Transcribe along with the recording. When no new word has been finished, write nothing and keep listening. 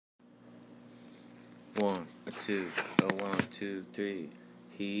One, two, one, two, three.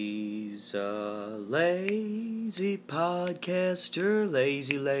 He's a lazy podcaster,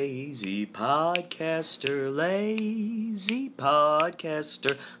 lazy podcaster, lazy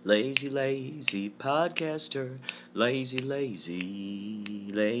podcaster, lazy podcaster, lazy.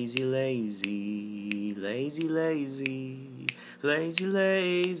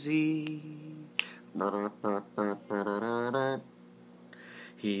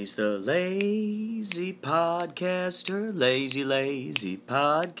 He's the lazy podcaster, lazy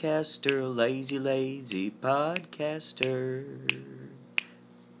podcaster, lazy podcaster.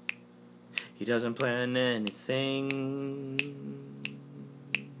 He doesn't plan anything.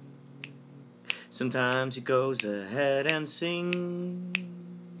 Sometimes he goes ahead and sings.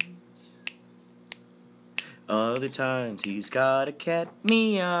 Other times he's got a cat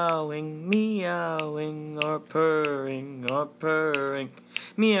meowing, or purring,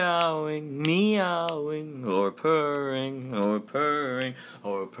 meowing, or purring, or purring.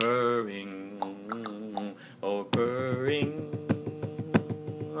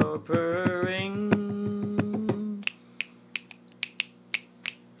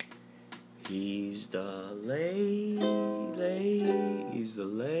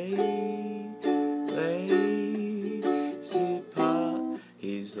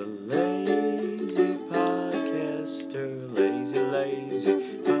 He's the lazy podcaster,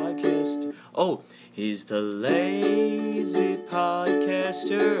 lazy podcaster. Oh, he's the lazy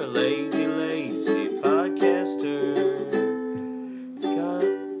podcaster, lazy podcaster.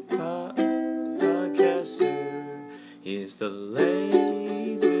 Podcaster. He's the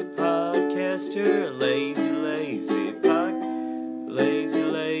lazy podcaster, lazy podcaster.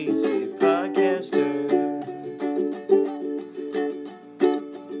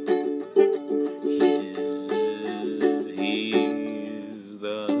 He's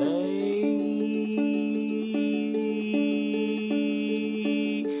the lazy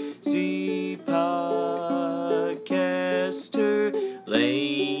podcaster,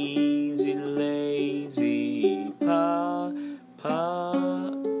 lazy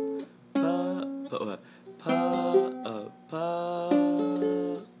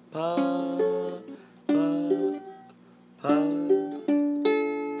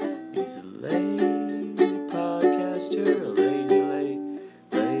He's a lazy podcaster, lazy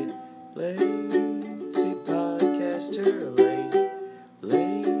podcaster, lazy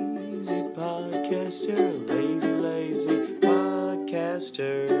podcaster, lazy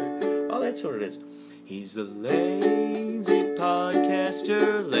podcaster. Oh, that's what it is. He's the lazy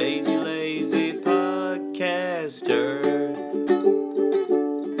podcaster, lazy podcaster.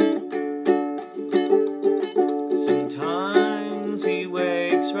 Sometimes he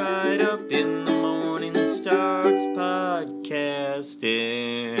wakes right up in the morning and starts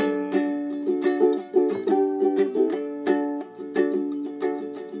podcasting.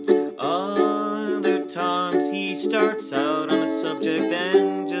 Other times he starts out on a subject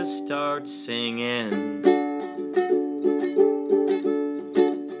and just starts singing.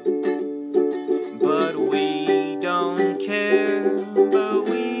 But we don't care,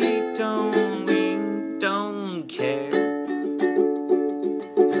 we don't care.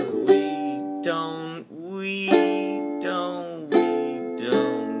 We don't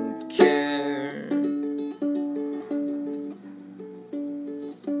care.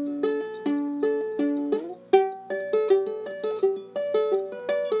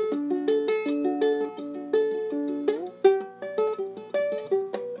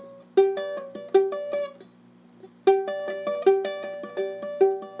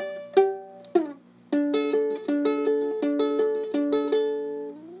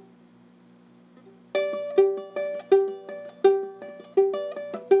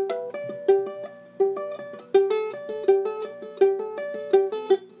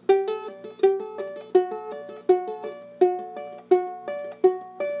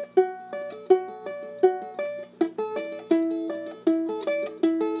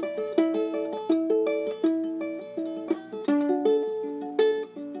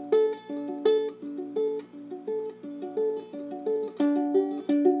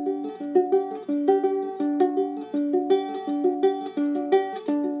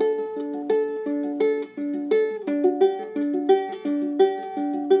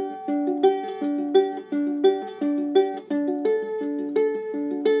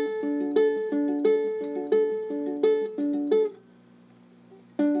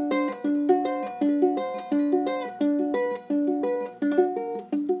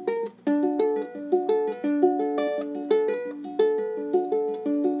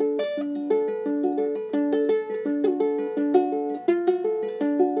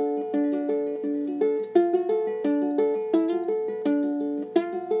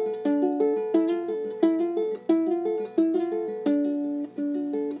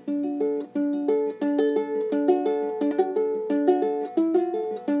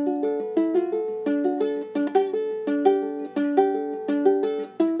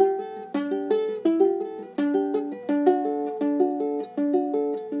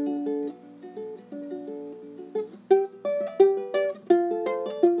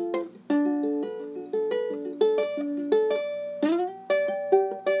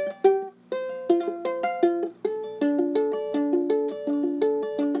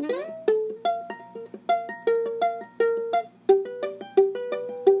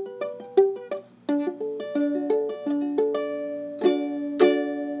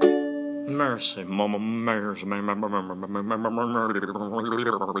 mercy, mama, mercy, mercy,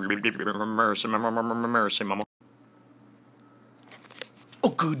 mama. Oh,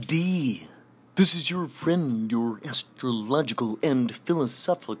 good day. This is your friend, your astrological and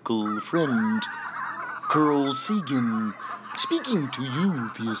philosophical friend, Carl Sagan, speaking to you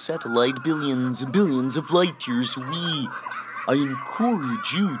via satellite billions and billions of light years away. I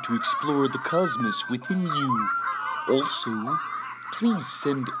encourage you to explore the cosmos within you. Also, please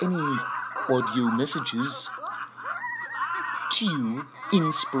send any audio messages to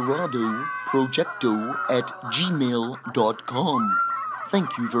inspiradoprojecto@gmail.com.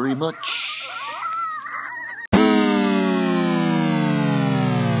 Thank you very much.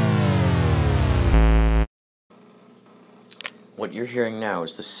 What you're hearing now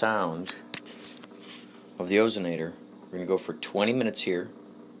is the sound of the ozonator. We're going to go for 20 minutes here.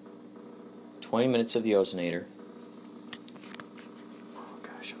 20 minutes of the ozonator. Oh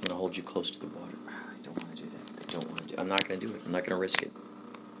gosh, I'm going to hold you close to the water. I don't want to do that. I'm not going to do it. I'm not going to risk it.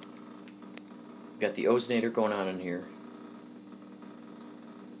 Got the ozonator going on in here.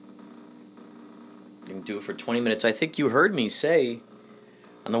 You can do it for 20 minutes. I think you heard me say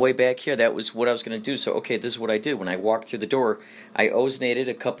on the way back here that was what I was going to do. So, okay, this is what I did. When I walked through the door, I ozonated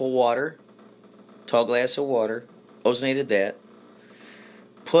a cup of water, tall glass of water, ozonated that,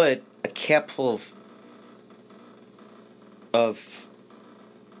 put a capful of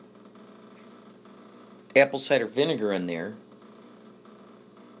apple cider vinegar in there,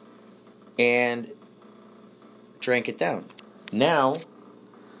 and drank it down. Now,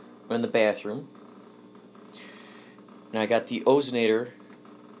 I'm in the bathroom, and I got the ozonator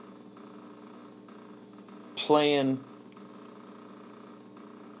playing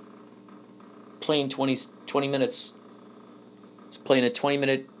 20 minutes. It's playing a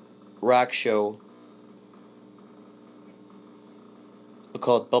 20-minute rock show. We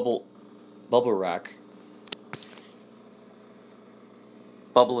call it bubble rock.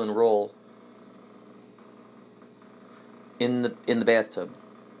 Bubble and roll in the bathtub.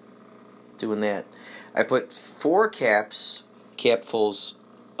 Doing that. I put 4 capfuls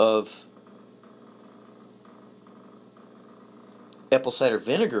of apple cider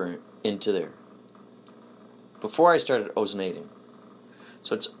vinegar into there before I started ozonating.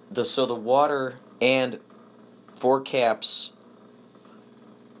 So the water and 4 caps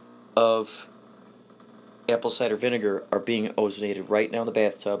of apple cider vinegar are being ozonated right now in the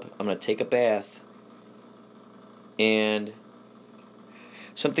bathtub. I'm going to take a bath, and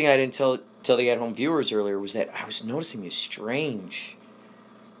something I didn't tell the at-home viewers earlier was that I was noticing this strange,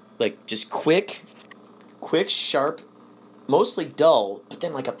 like just quick, sharp, mostly dull, but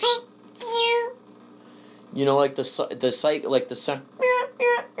then like a, you know, like the sound, like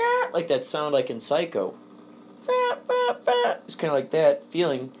that sound like in Psycho. It's kind of like that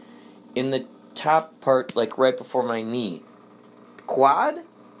feeling in the top part, like right before my knee. Quad?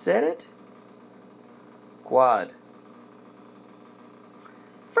 Is that it? Quad.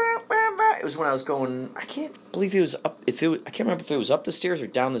 It was when I was going. I can't believe it was up. I can't remember if it was up the stairs or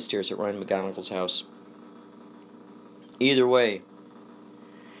down the stairs at Ryan McGonagall's house. Either way,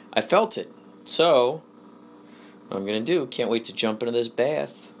 I felt it. So, what I'm gonna do? Can't wait to jump into this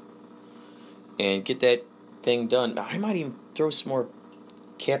bath and get that thing done. I might even throw some more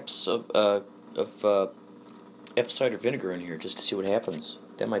caps of apple cider vinegar in here just to see what happens.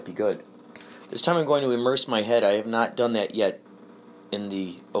 That might be good. This time I'm going to immerse my head. I have not done that yet in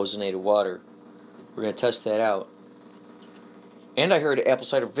the ozonated water. We're going to test that out. And I heard apple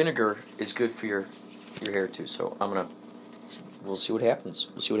cider vinegar is good for your hair too. So we'll see what happens.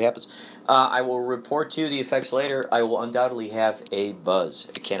 I will report to you the effects later. I will undoubtedly have a buzz.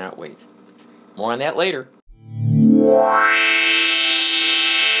 I cannot wait. More on that later.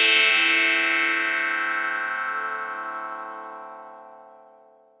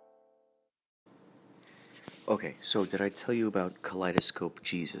 Okay, so did I tell you about Kaleidoscope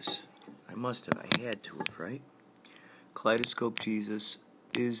Jesus? I must have. I had to have, right? Kaleidoscope Jesus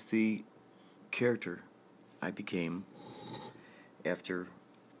is the character I became after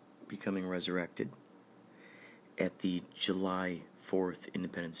becoming resurrected at the July 4th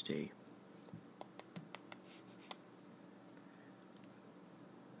Independence Day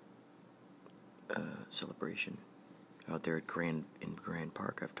celebration out there at Grand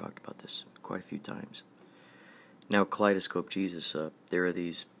Park. I've talked about this quite a few times. Now, Kaleidoscope Jesus, there are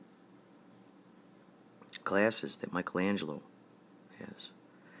these glasses that Michelangelo has,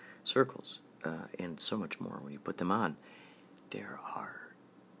 circles, and so much more. When you put them on,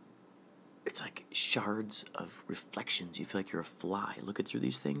 it's like shards of reflections. You feel like you're a fly looking through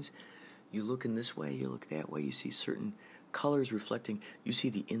these things. You look in this way, you look that way, you see certain colors reflecting. You see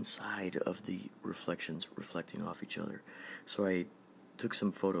the inside of the reflections reflecting off each other. So I took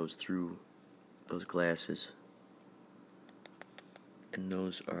some photos through those glasses, and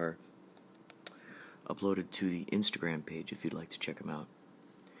those are uploaded to the Instagram page if you'd like to check them out.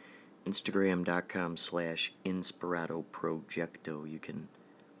 Instagram.com/InspiratoProjecto. You can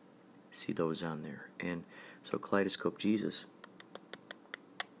see those on there. And so Kaleidoscope Jesus,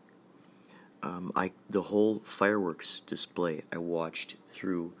 the whole fireworks display I watched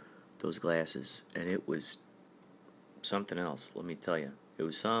through those glasses, and it was something else, let me tell you. It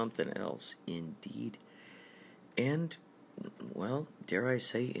was something else indeed. And, well, dare I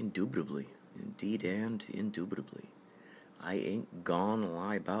say, indubitably. Indeed and indubitably. I ain't gonna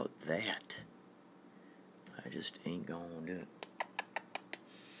lie about that. I just ain't gonna do it.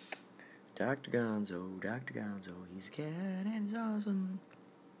 Dr. Gonzo, he's a cat and he's awesome.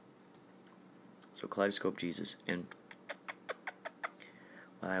 So Kaleidoscope Jesus. And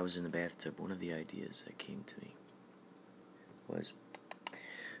while I was in the bathtub, one of the ideas that came to me was,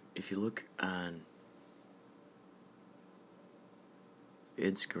 if you look on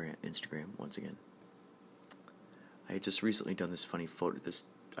Instagram once again, I had just recently done this funny photo.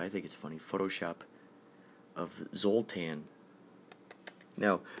 I think it's funny, Photoshop of Zoltan.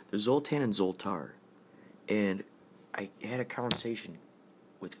 Now, there's Zoltan and Zoltar, and I had a conversation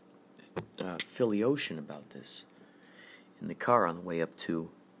with Philly Ocean about this in the car on the way up to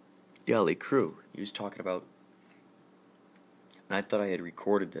Yali Crew. He was talking about, and I thought I had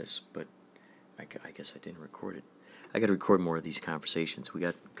recorded this, but I guess I didn't record it. I got to record more of these conversations. We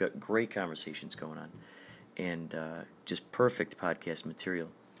got great conversations going on, and just perfect podcast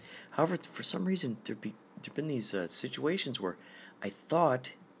material. However, for some reason, there've been these situations where I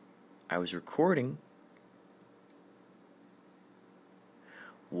thought I was recording.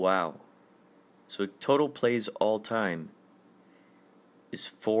 Wow. So total plays all time is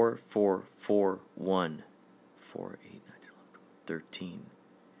 4441. 4, 8, 9, 13.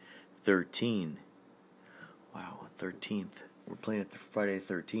 13. Wow, 13th. We're playing it Friday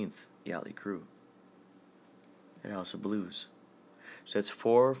the 13th, Yachtly Crew at House of Blues. So that's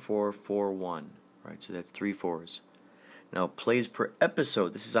 4441, right? So that's 3 4s. Now, plays per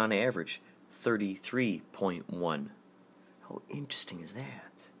episode, this is on average 33.1. How interesting is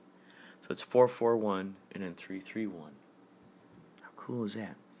that? So it's 441 and then 331. How cool is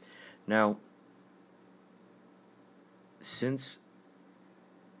that? Now, since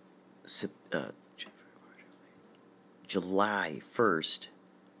July 1st,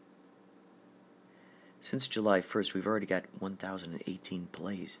 we've already got 1,018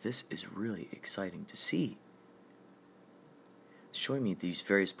 plays. This is really exciting to see. It's showing me these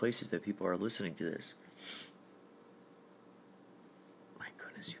various places that people are listening to this. My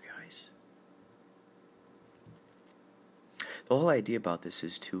goodness, you guys. The whole idea about this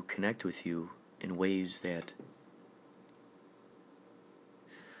is to connect with you in ways that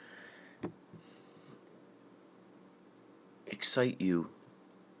excite you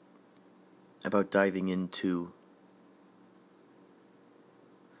about diving into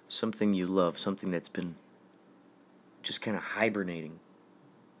something you love, something that's been just kind of hibernating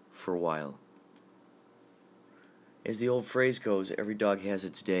for a while. As the old phrase goes, every dog has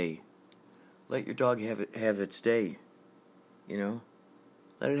its day. Let your dog have its day. You know?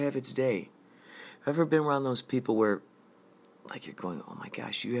 Let it have its day. Ever been around those people where, like, you're going, oh my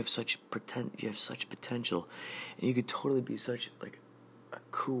gosh, you have such potential, and you could totally be such like a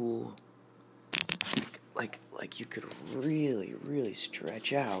cool, like you could really, really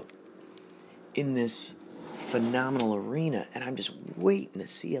stretch out in this phenomenal arena, and I'm just waiting to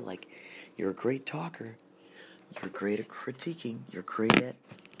see it. Like, you're a great talker, you're great at critiquing, you're great at,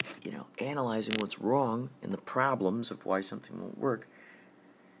 analyzing what's wrong and the problems of why something won't work.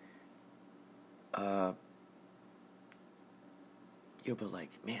 But like,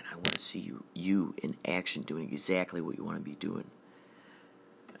 man, I want to see you in action doing exactly what you want to be doing.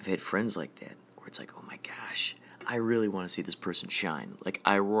 I've had friends like that, where it's like, oh my gosh, I really want to see this person shine. Like,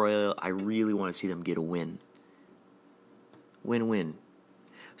 I really want to see them get a win. Win-win.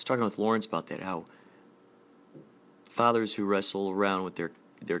 I was talking with Lawrence about that, how fathers who wrestle around with their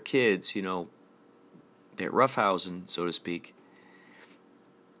kids, that roughhousing, so to speak,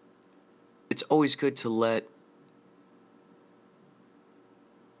 it's always good to let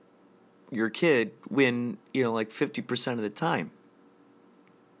your kid win, like 50% of the time.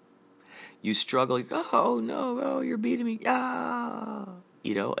 You struggle, oh no, you're beating me, and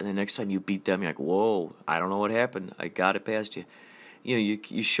the next time you beat them, you're like, whoa, I don't know what happened, I got it past you.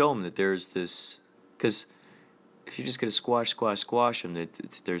 You show them that there's this, because if you're just going to squash them,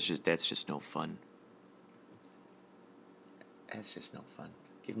 that's just no fun. That's just no fun.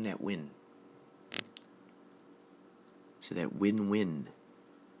 Give him that win. So that win-win.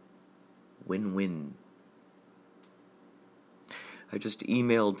 Win-win.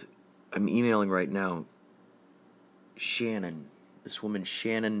 I'm emailing right now Shannon. This woman,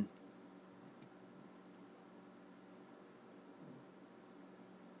 Shannon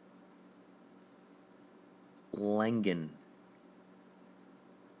Langen.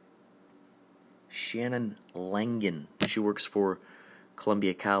 Shannon Langen. She works for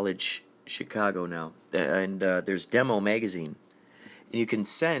Columbia College, Chicago now. And there's Demo Magazine. And you can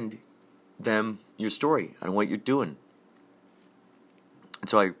send them your story on what you're doing. And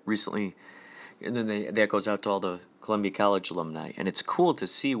so I recently, and then that goes out to all the Columbia College alumni. And it's cool to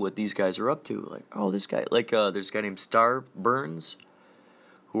see what these guys are up to. Like, oh, this guy, like there's a guy named Star Burns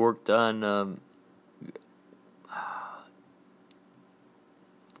who worked on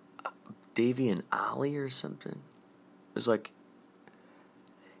Davy and Ollie or something. It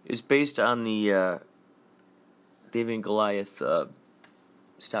was based on the Davy and Goliath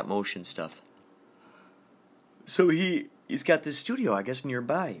stop motion stuff. So he's got this studio, I guess,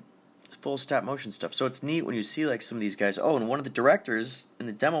 nearby. It's full of stop motion stuff. So it's neat when you see like some of these guys. Oh, and one of the directors in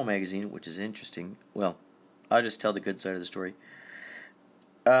the Demo magazine, which is interesting. Well, I'll just tell the good side of the story.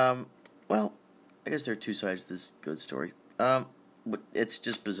 Well, I guess there are two sides to this good story. But it's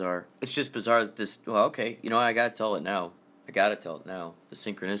just bizarre. It's just bizarre that this... Well, okay, I gotta tell it now. The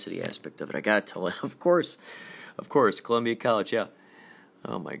synchronicity aspect of it. I gotta tell it. Of course, Columbia College, yeah.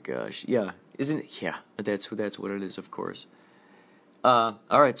 Oh my gosh, yeah. Isn't it? Yeah, that's what it is, of course.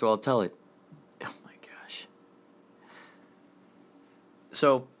 Alright, so I'll tell it. Oh my gosh.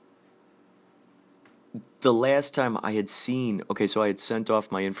 So, the last time I had seen... Okay, so I had sent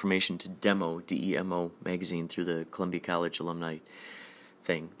off my information to Demo, DEMO magazine, through the Columbia College alumni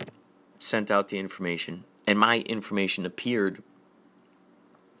thing. Sent out the information, and my information appeared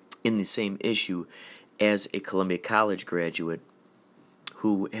in the same issue as a Columbia College graduate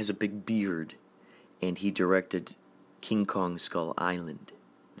who has a big beard, and he directed King Kong Skull Island.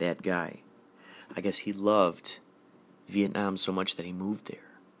 That guy. I guess he loved Vietnam so much that he moved there.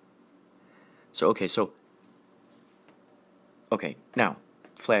 Okay, now,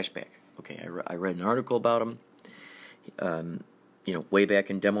 flashback. Okay, I read an article about him, way back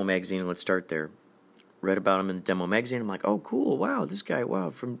in Demo Magazine. Let's start there. Read about him in the Demo Magazine. I'm like, oh, cool, wow, this guy,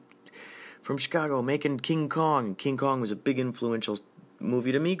 from Chicago, making King Kong. King Kong was a big influential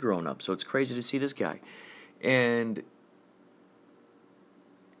movie to me growing up, so it's crazy to see this guy. And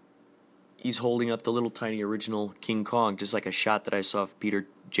he's holding up the little tiny original King Kong, just like a shot that I saw of Peter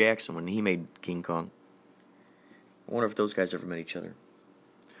Jackson when he made King Kong. I wonder if those guys ever met each other.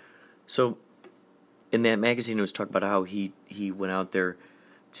 So, in that magazine, it was talking about how he went out there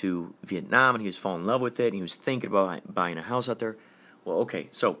to Vietnam, and he was falling in love with it, and he was thinking about buying a house out there. Well, okay,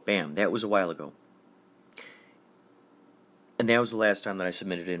 so, bam, that was a while ago. And that was the last time that I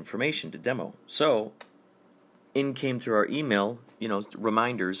submitted information to Demo. So, in came through our email,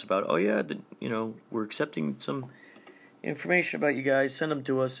 reminders about, oh yeah, we're accepting some information about you guys, send it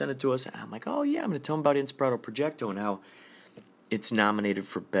to us. And I'm like, oh yeah, I'm going to tell them about Inspirato Projecto and how it's nominated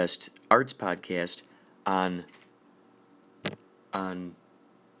for Best Arts Podcast on the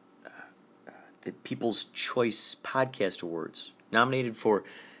People's Choice Podcast Awards. Nominated for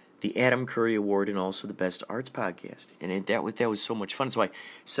the Adam Curry Award and also the Best Arts Podcast. And that was so much fun. So I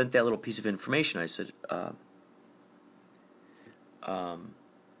sent that little piece of information. I said,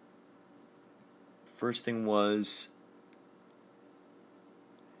 first thing was...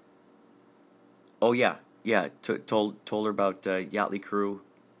 Oh, yeah, told her about Yachtly Crew.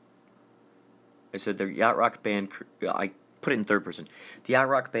 I said the Yacht Rock Band, I put it in third person. The Yacht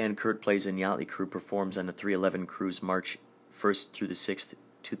Rock Band Kurt plays in Yachtly Crew performs on the 311 cruise March 1st through the 6th,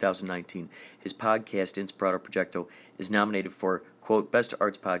 2019. His podcast, Inspirato Projecto, is nominated for, quote, Best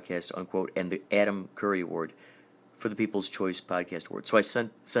Arts Podcast, unquote, and the Adam Curry Award for the People's Choice Podcast Award. So I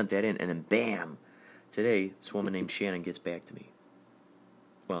sent that in, and then bam, today, this woman named Shannon gets back to me.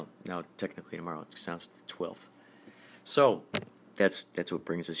 Well, now technically tomorrow. It sounds the 12th. So that's what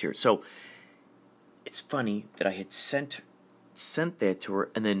brings us here. So it's funny that I had sent that to her,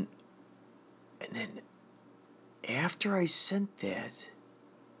 and then after I sent that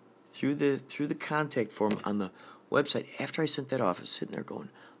through the contact form on the website, after I sent that off, I was sitting there going,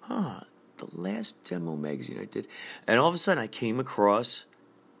 the last Demo magazine I did, and all of a sudden I came across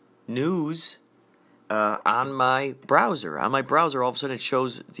news. On my browser. All of a sudden it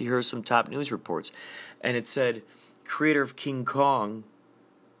shows, here are some top news reports. And it said, creator of King Kong,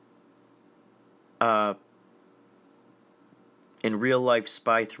 in real life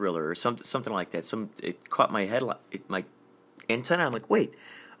spy thriller, or something like that. It caught my headline, my antenna. I'm like, wait,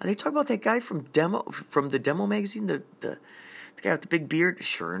 are they talking about that guy from the Demo magazine, the guy with the big beard?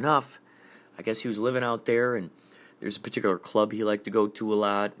 Sure enough, I guess he was living out there, and there's a particular club he liked to go to a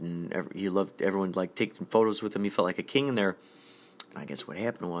lot, and he loved everyone like taking photos with him. He felt like a king in there. And I guess what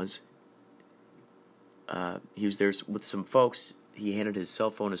happened was, he was there with some folks. He handed his cell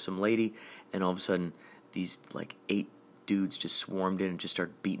phone to some lady, and all of a sudden, these like 8 dudes just swarmed in and just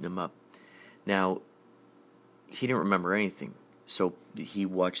started beating him up. Now, he didn't remember anything, so he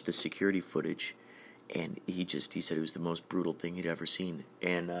watched the security footage, and he said it was the most brutal thing he'd ever seen.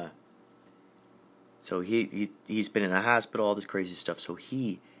 And so he's been in the hospital, all this crazy stuff. So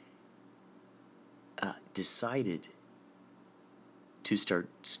he decided to start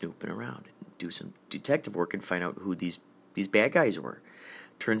snooping around and do some detective work and find out who these bad guys were.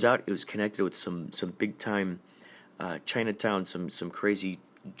 Turns out it was connected with some big time Chinatown, some crazy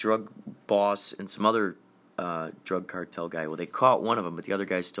drug boss and some other drug cartel guy. Well, they caught one of them, but the other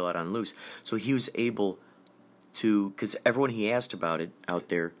guy's still out on loose. So he was able to, because everyone he asked about it out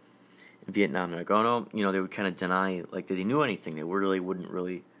there in Vietnam, they're like, oh no, they would kind of deny like that they knew anything. They wouldn't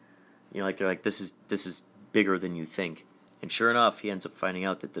really, like they're like, this is bigger than you think. And sure enough, he ends up finding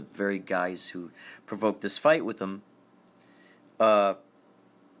out that the very guys who provoked this fight with him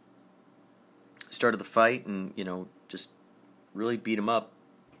started the fight and, just really beat him up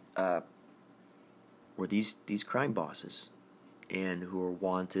were these crime bosses and who were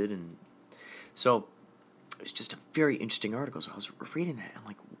wanted. And so it was just a very interesting article. So I was reading that. I'm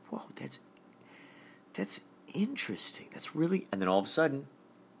like, whoa, that's interesting. That's really... And then all of a sudden,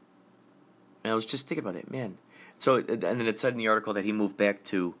 I was just thinking about that, man. So, and then it said in the article that he moved back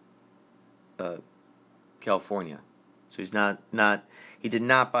to California. So he's he did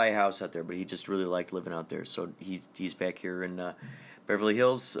not buy a house out there, but he just really liked living out there. So he's back here in Beverly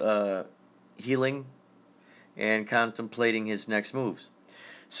Hills, healing and contemplating his next moves.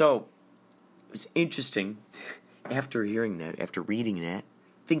 So it was interesting after hearing that, after reading that,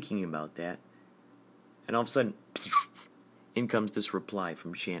 thinking about that, and all of a sudden, in comes this reply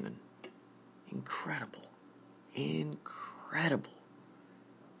from Shannon. Incredible.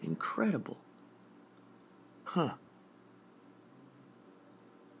 Huh.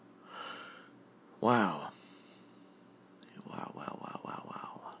 Wow.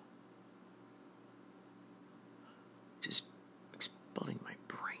 Just exploding my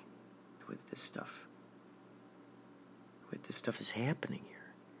brain with this stuff. This stuff is happening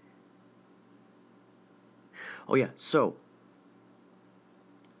here. Oh yeah, so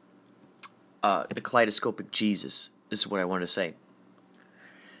the kaleidoscopic Jesus. This is what I want to say.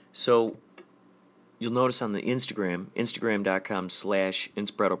 So you'll notice on the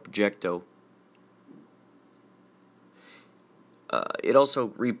Instagram.com/InspiratoProjecto, it also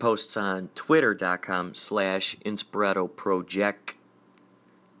reposts on Twitter.com/InspiratoProject,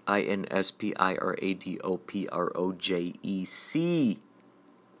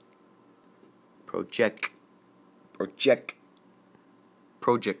 INSPIRADOPROJEC.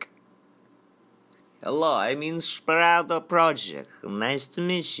 Project. Hello, I'm Inspirato Project. Nice to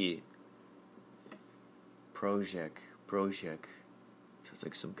meet you. Project. Sounds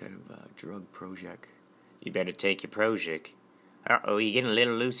like some kind of drug project. You better take your Prozac. Uh-oh, you're getting a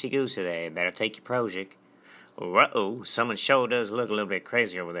little loosey-goosey there. You better take your Prozac. Uh-oh, someone sure does look a little bit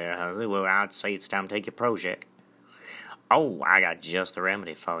crazy over there. Well, I'd say it's time to take your Prozac. Oh, I got just the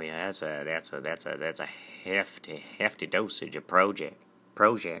remedy for you. That's a hefty dosage of Prozac.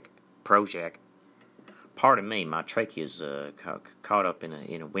 Pardon me, my trachea's caught up in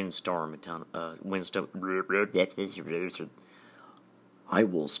a windstorm. I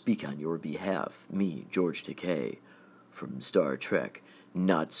will speak on your behalf, me, George Takei, from Star Trek,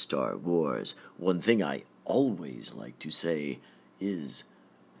 not Star Wars. One thing I always like to say is,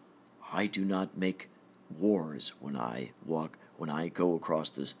 I do not make wars when I go across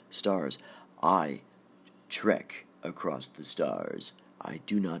the stars. I trek across the stars. I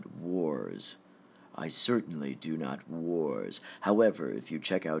do not wars. I certainly do not wars. However, if you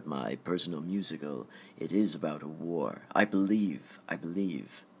check out my personal musical, it is about a war. I believe. I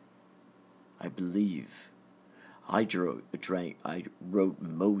wrote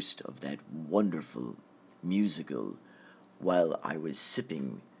most of that wonderful musical while I was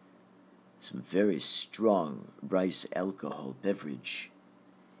sipping some very strong rice alcohol beverage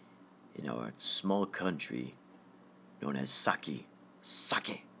in our small country known as sake.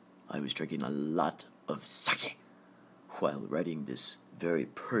 I was drinking a lot of sake while writing this very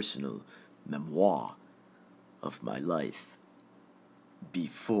personal memoir of my life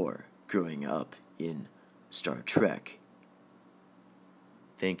before growing up in Star Trek.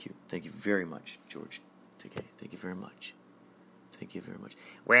 Thank you very much, George Takei. Thank you very much. Thank you very much.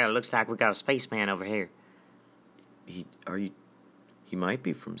 Well, it looks like we got a spaceman over here. He might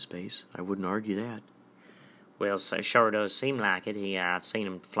be from space. I wouldn't argue that. Well, it sure does seem like it. I've seen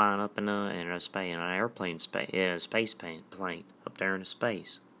him flying up in a space plane up there in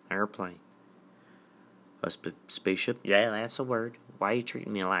space. Airplane. A spaceship? Yeah, that's a word. Why are you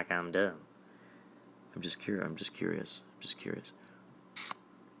treating me like I'm dumb? I'm just curious.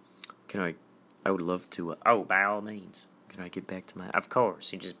 I would love to. Oh, by all means. Can I get back to my? Of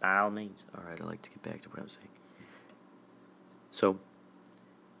course, you just by all means. All right, I'd like to get back to what I was saying. So,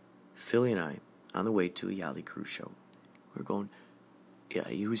 Philly and I, on the way to a Yali cruise show, we were going. Yeah,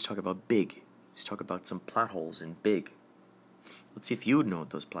 he was talking about Big. He's talking about some plot holes in Big. Let's see if you would know what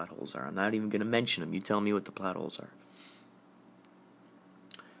those plot holes are. I'm not even going to mention them. You tell me what the plot holes are.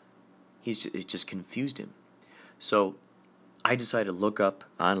 It just confused him. So, I decided to look up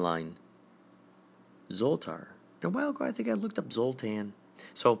online Zoltar. And a while ago, I think I looked up Zoltan.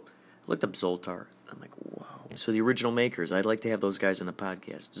 So, I looked up Zoltar. I'm like, wow. So, the original makers, I'd like to have those guys on the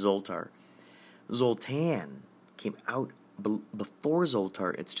podcast. Zoltar. Zoltan came out before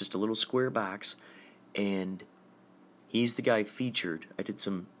Zoltar. It's just a little square box. And he's the guy featured. I did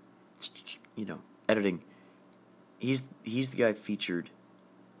some, editing. He's the guy featured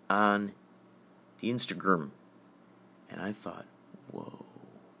on the Instagram. And I thought, whoa,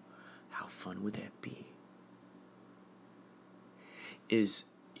 how fun would that be? You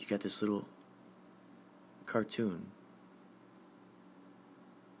got this little cartoon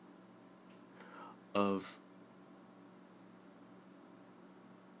of,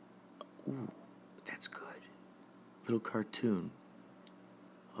 that's good. Little cartoon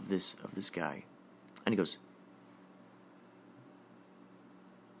of this guy. And he goes,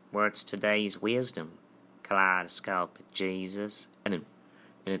 What's today's wisdom? Kaleidoscope, Jesus. And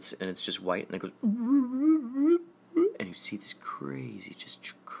it's just white, and it goes, and you see this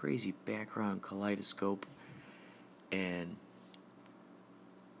crazy background kaleidoscope, and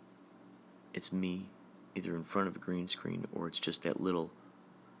it's me, either in front of a green screen, or it's just that little,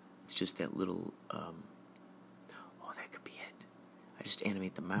 that could be it. I just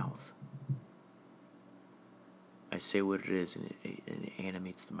animate the mouth. I say what it is, and it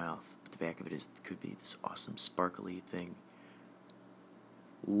animates the mouth. But the back of it could be this awesome sparkly thing.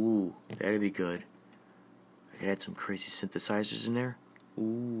 Ooh, that'd be good. I could add some crazy synthesizers in there.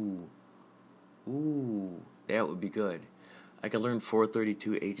 Ooh, that would be good. I could learn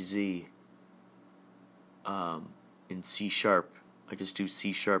 432HZ in C sharp. I just do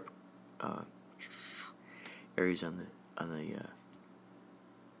C sharp areas on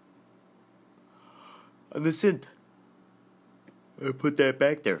the synth. I put that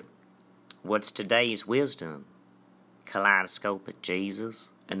back there. What's today's wisdom? Kaleidoscope at Jesus.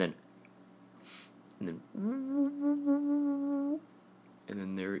 And then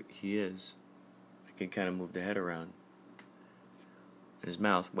there he is. I can kind of move the head around. And his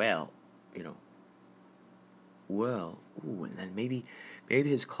mouth, and then maybe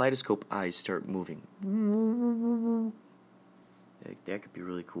his kaleidoscope eyes start moving. That could be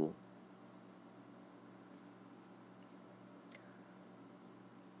really cool.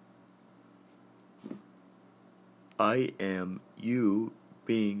 I am you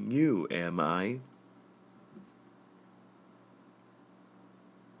being you, am I?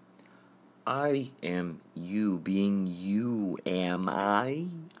 I am you being you, am I?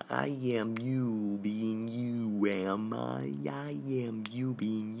 I am you being you, am I? I am you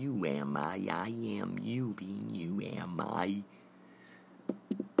being you, am I? I am you being you, am I?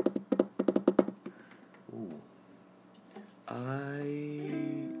 Ooh.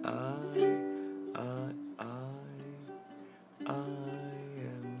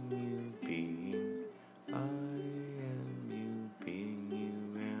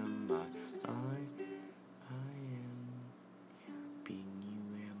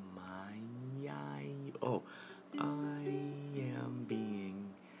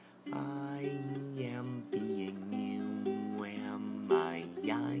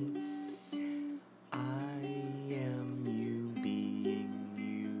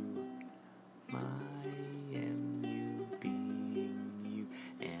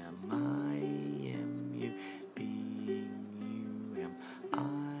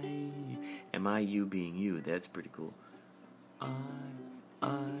 Am I you being you? That's pretty cool. I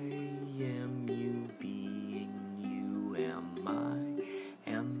am you being you. Am I?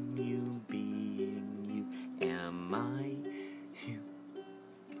 Am you being you? Am I?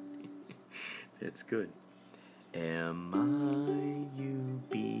 That's good. Am I you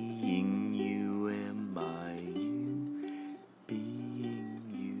being you? Am I you being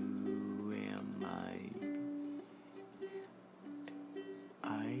you? Am I?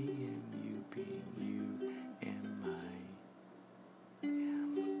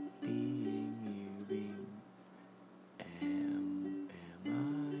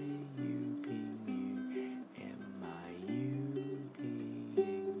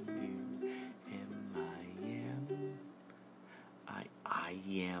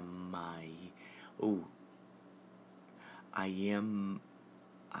 am I. Oh.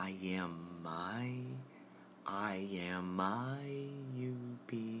 I am I, you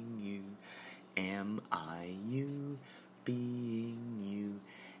being you, am I you being you,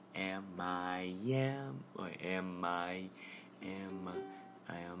 am I, or am I, am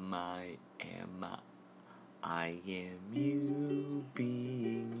I am you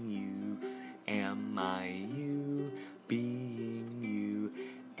being you, am I you being you,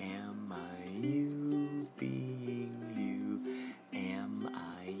 am I you being you, am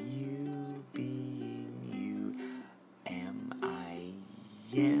I you being you, am I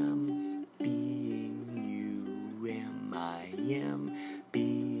am being you, am I am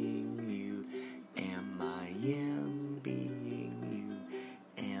being you, am I am being you,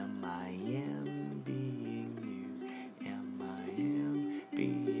 am I am being you, am I am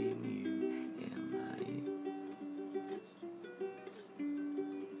being you, am I.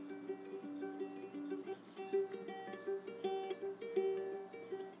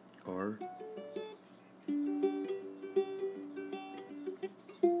 Or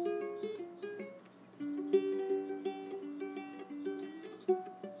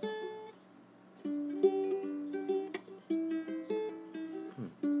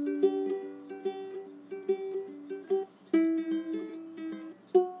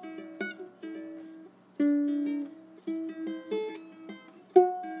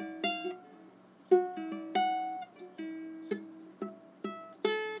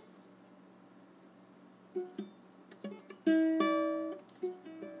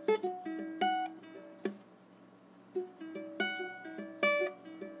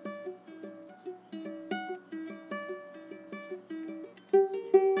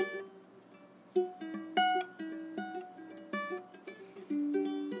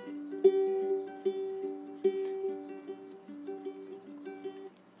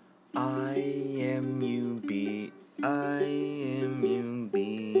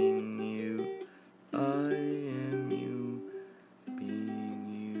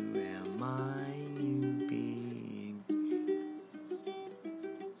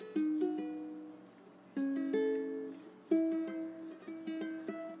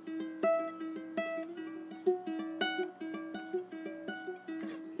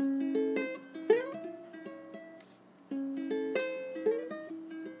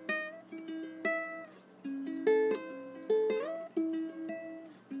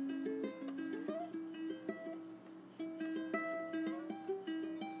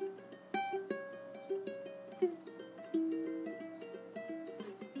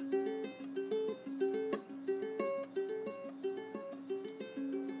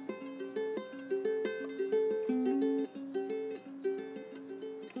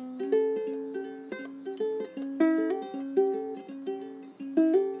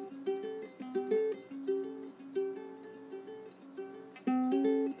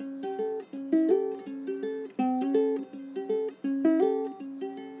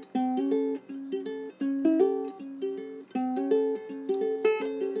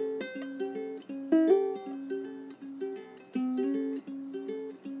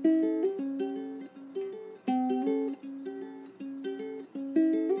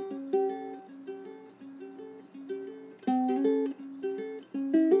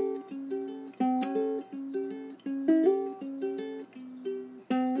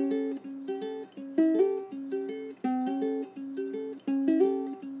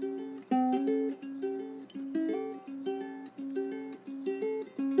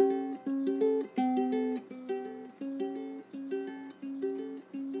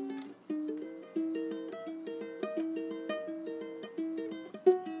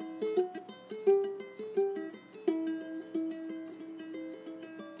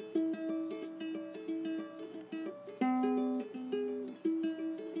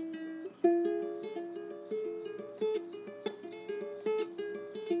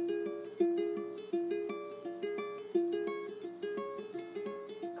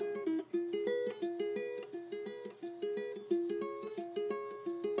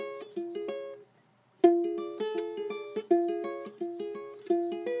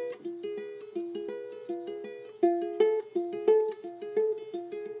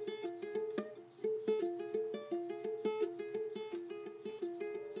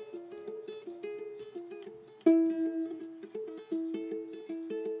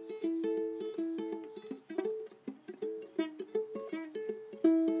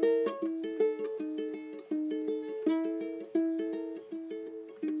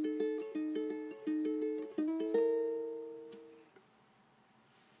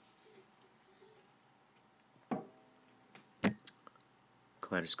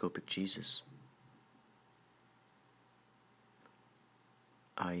Kaleidoscopic Jesus.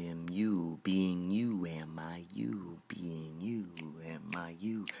 I am you, being you, am I you, being you, am I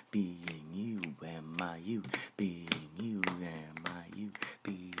you, being you, am I you, being you, am I you,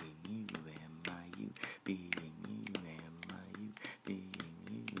 being you, am I you, being you, am I you, being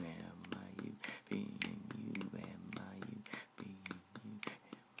you, am I you, being you, am I you, being you, am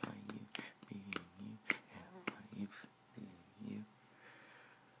I you, being you, am I you, being you,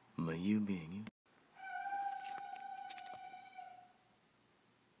 am I you, being you.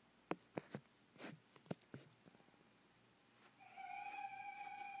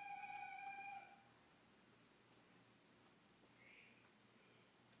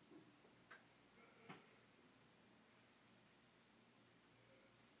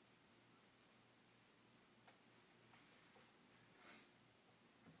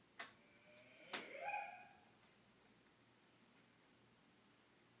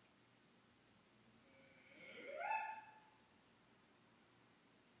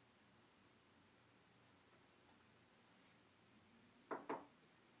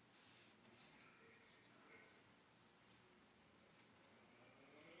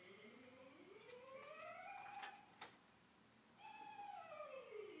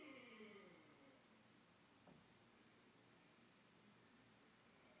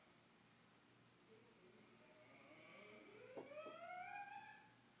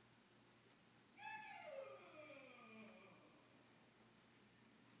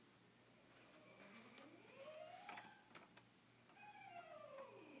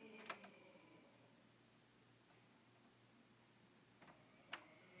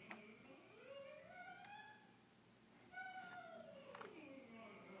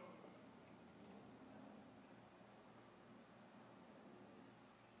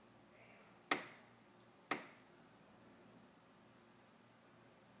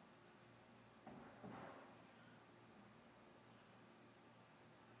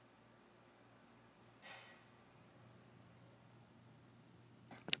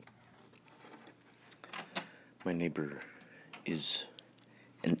 My neighbor is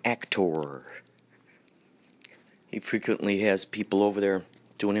an actor. He frequently has people over there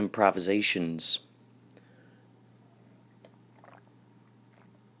doing improvisations.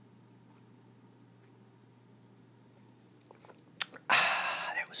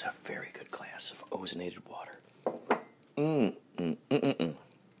 That was a very good glass of ozonated water.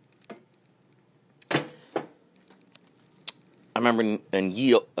 I remember in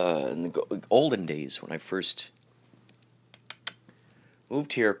the olden days when I first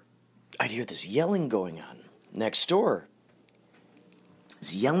moved here, I'd hear this yelling going on next door.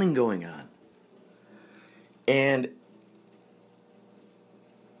 This yelling going on. And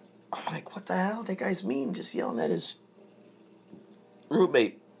I'm like, what the hell? That guy's mean, just yelling at his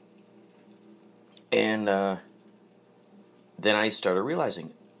roommate. And then I started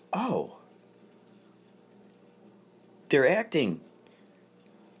realizing, oh, they're acting.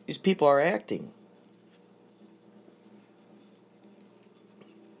 These people are acting.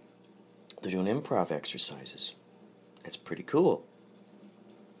 They're doing improv exercises. That's pretty cool.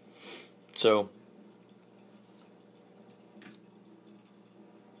 So,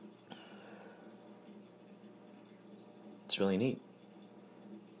 it's really neat.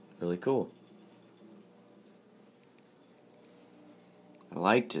 Really cool. I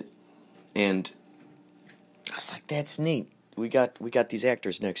liked it. And I was like, that's neat. We got these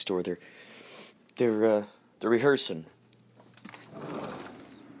actors next door. They're rehearsing.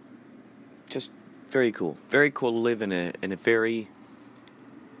 Just very cool. Very cool to live in a very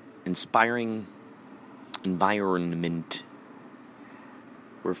inspiring environment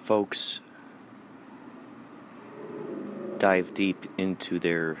where folks dive deep into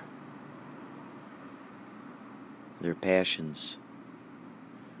their passions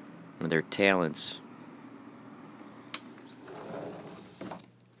and their talents.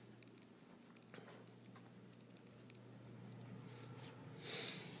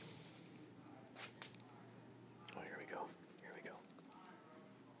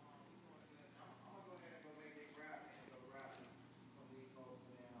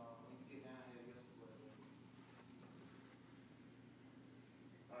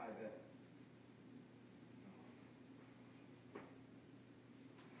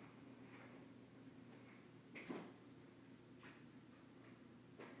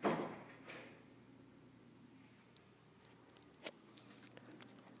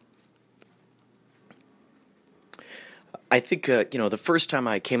 I think, the first time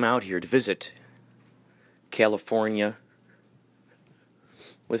I came out here to visit California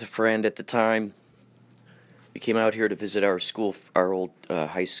with a friend at the time, we came out here to visit our old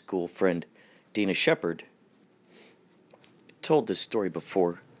high school friend, Dana Shepard. Told this story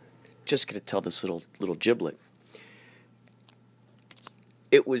before. Just going to tell this little giblet.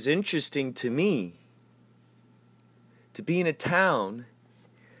 It was interesting to me to be in a town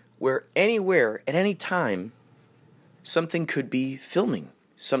where anywhere, at any time, something could be filming.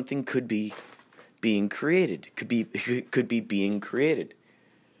 Something could be being created. Could be being created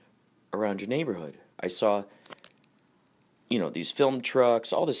around your neighborhood. I saw, these film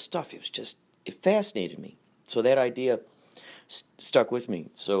trucks, all this stuff. It fascinated me. So that idea stuck with me.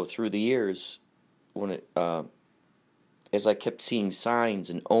 So through the years, as I kept seeing signs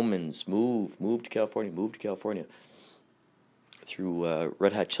and omens, move to California, through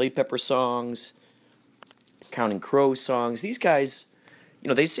Red Hot Chili Pepper songs, Counting Crows songs. These guys,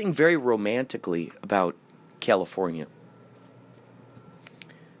 they sing very romantically about California.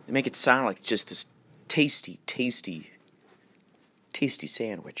 They make it sound like it's just this tasty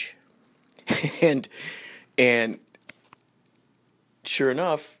sandwich. and sure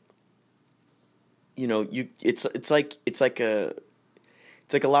enough, it's like a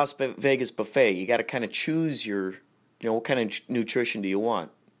Las Vegas buffet. You got to kind of choose your, what kind of nutrition do you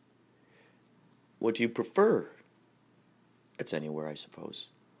want? What do you prefer? It's anywhere, I suppose.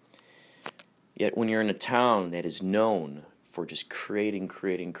 Yet when you're in a town that is known for just creating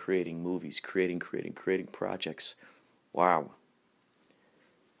movies, creating projects, wow.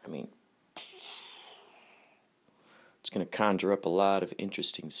 I mean, it's going to conjure up a lot of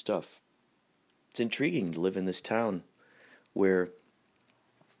interesting stuff. It's intriguing to live in this town where,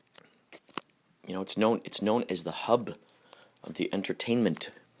 it's known as the hub of the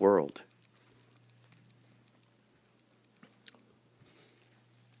entertainment world.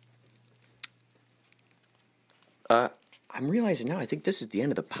 I'm realizing now, I think this is the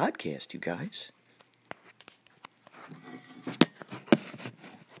end of the podcast, you guys.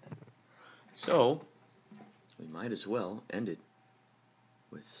 So, we might as well end it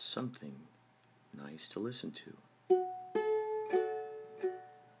with something nice to listen to.